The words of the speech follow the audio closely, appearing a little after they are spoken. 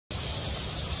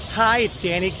Hi, it's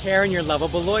Danny Karon, your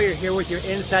lovable lawyer, here with your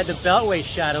Inside the Beltway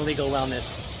shot of legal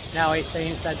wellness. Now I say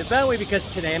Inside the Beltway because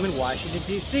today I'm in Washington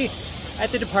D.C.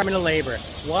 at the Department of Labor.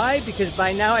 Why? Because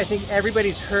by now I think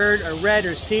everybody's heard or read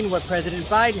or seen what President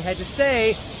Biden had to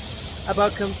say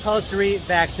about compulsory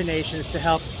vaccinations to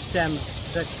help stem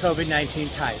the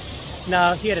COVID-19 tide.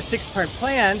 Now, he had a 6-part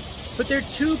plan, but there are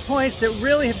 2 points that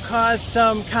really have caused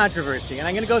some controversy, and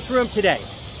I'm going to go through them today.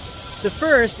 The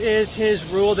first is his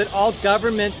rule that all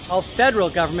federal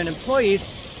government employees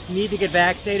need to get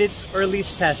vaccinated or at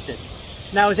least tested.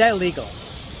 Now, is that legal?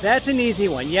 That's an easy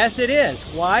one. Yes, it is.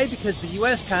 Why? Because the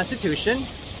U.S. Constitution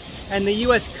and the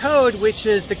U.S. Code, which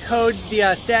is the code,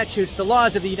 the statutes, the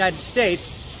laws of the United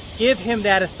States, give him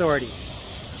that authority.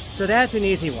 So that's an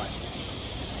easy one.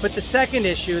 But the second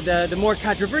issue, the more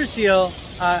controversial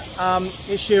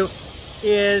issue,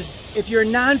 is if you're a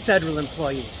non-federal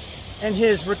employee, and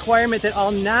his requirement that all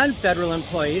non-federal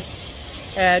employees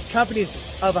at companies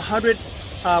of 100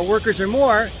 workers or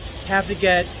more have to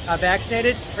get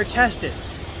vaccinated or tested.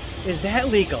 Is that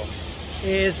legal?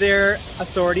 Is there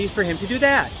authority for him to do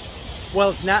that?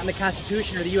 Well, it's not in the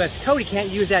Constitution or the U.S. Code. He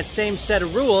can't use that same set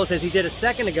of rules as he did a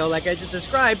second ago, like I just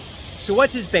described. So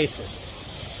what's his basis?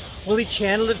 Well, he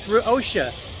channeled it through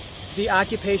OSHA, the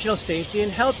Occupational Safety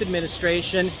and Health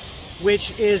Administration,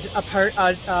 which is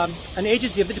an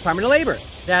agency of the Department of Labor.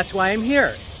 That's why I'm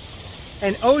here.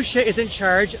 And OSHA is in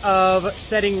charge of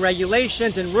setting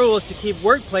regulations and rules to keep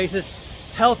workplaces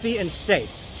healthy and safe.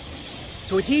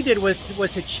 So what he did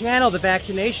was to channel the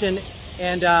vaccination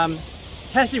and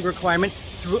testing requirement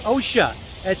through OSHA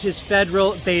as his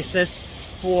federal basis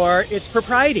for its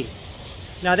propriety.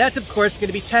 Now that's of course going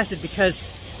to be tested because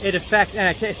it affects, and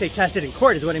I say tested in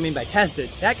court is what I mean by tested,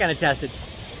 that kind of tested,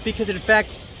 because it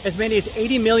affects as many as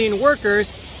 80 million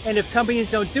workers, and if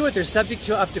companies don't do it, they're subject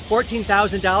to up to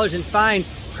 $14,000 in fines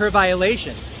per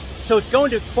violation. So it's going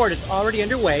to court. It's already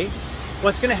underway.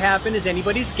 What's going to happen is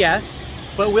anybody's guess,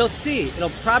 but we'll see.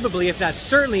 It'll probably, if not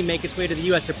certainly, make its way to the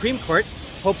U.S. Supreme Court,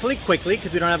 hopefully quickly,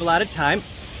 because we don't have a lot of time.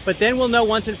 But then we'll know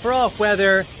once and for all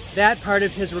whether that part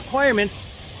of his requirements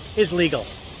is legal.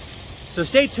 So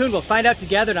stay tuned. We'll find out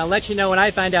together, and I'll let you know when I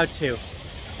find out too.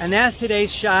 And that's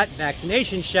today's shot,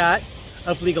 vaccination shot,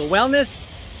 of legal wellness.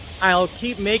 I'll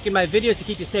keep making my videos to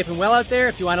keep you safe and well out there.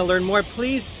 If you want to learn more,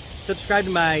 please subscribe to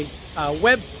my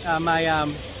website,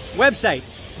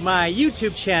 my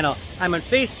YouTube channel. I'm on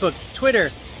Facebook, Twitter,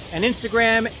 and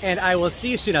Instagram, and I will see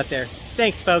you soon out there.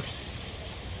 Thanks, folks.